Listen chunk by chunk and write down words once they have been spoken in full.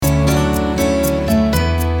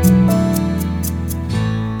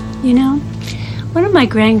my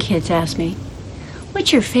grandkids asked me,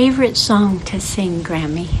 "What's your favorite song to sing,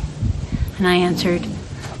 Grammy?" And I answered,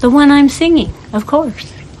 "The one I'm singing, of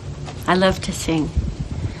course. I love to sing."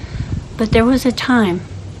 But there was a time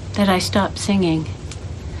that I stopped singing.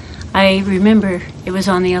 I remember it was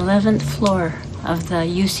on the 11th floor of the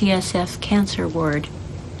UCSF cancer ward.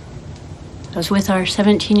 I was with our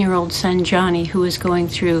 17-year-old son, Johnny, who was going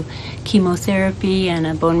through chemotherapy and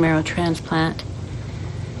a bone marrow transplant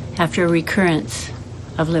after a recurrence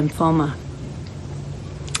of lymphoma.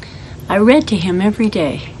 I read to him every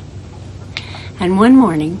day. And one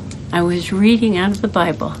morning, I was reading out of the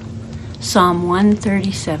Bible, Psalm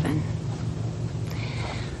 137.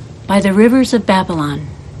 By the rivers of Babylon,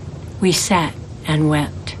 we sat and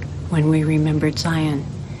wept when we remembered Zion.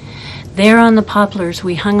 There on the poplars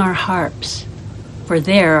we hung our harps, for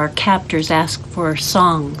there our captors asked for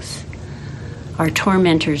songs. Our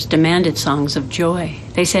tormentors demanded songs of joy.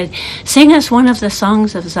 They said, "Sing us one of the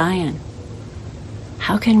songs of Zion."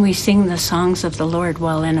 How can we sing the songs of the Lord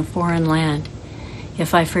while in a foreign land?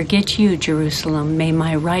 If I forget you, Jerusalem, may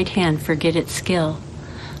my right hand forget its skill.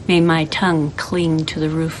 May my tongue cling to the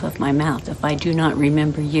roof of my mouth if I do not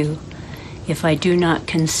remember you, if I do not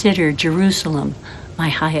consider Jerusalem my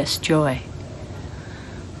highest joy.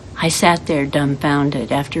 I sat there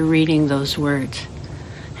dumbfounded after reading those words,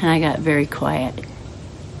 and I got very quiet.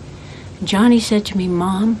 Johnny said to me,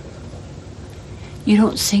 "Mom, you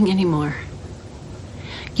don't sing anymore.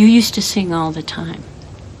 You used to sing all the time."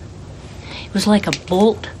 It was like a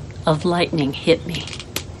bolt of lightning hit me.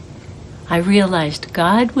 I realized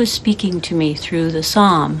God was speaking to me through the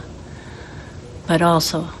psalm, but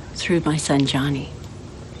also through my son Johnny.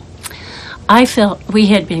 I felt we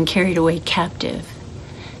had been carried away captive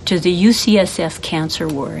to the UCSF cancer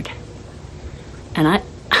ward, and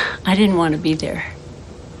I didn't want to be there.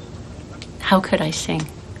 How could I sing?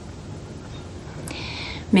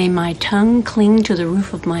 May my tongue cling to the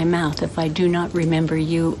roof of my mouth if I do not remember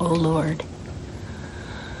you, O Lord.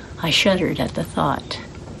 I shuddered at the thought.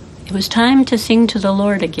 It was time to sing to the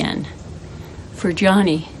Lord again, for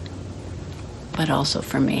Johnny, but also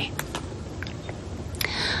for me.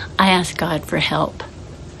 I asked God for help.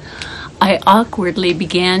 I awkwardly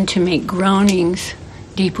began to make groanings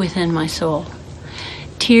deep within my soul.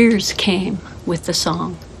 Tears came with the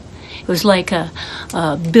song. It was like a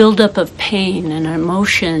buildup of pain and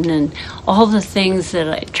emotion, and all the things that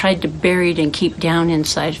I tried to bury and keep down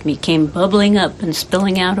inside of me came bubbling up and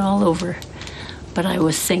spilling out all over. But I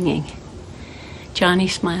was singing. Johnny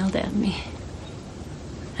smiled at me,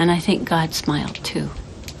 and I think God smiled too.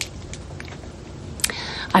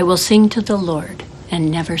 I will sing to the Lord and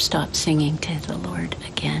never stop singing to the Lord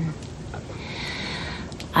again.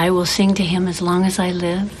 I will sing to him as long as I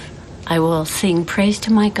live. I will sing praise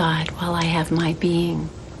to my God while I have my being.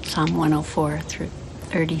 Psalm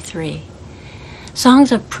 104-33.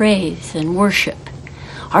 Songs of praise and worship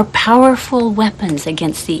are powerful weapons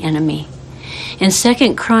against the enemy. In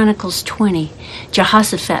 2 Chronicles 20,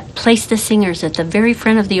 Jehoshaphat placed the singers at the very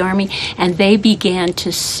front of the army, and they began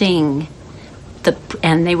to sing,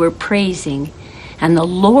 and they were praising, and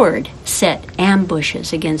the Lord set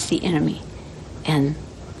ambushes against the enemy, and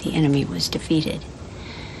the enemy was defeated.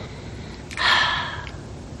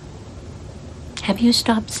 Have you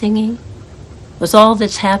stopped singing? With all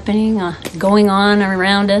that's happening, going on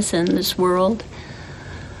around us in this world,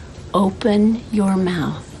 open your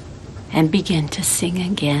mouth and begin to sing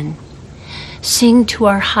again. Sing to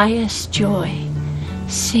our highest joy.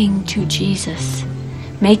 Sing to Jesus.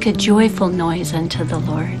 Make a joyful noise unto the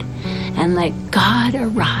Lord, and let God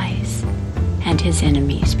arise and his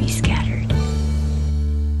enemies be scattered.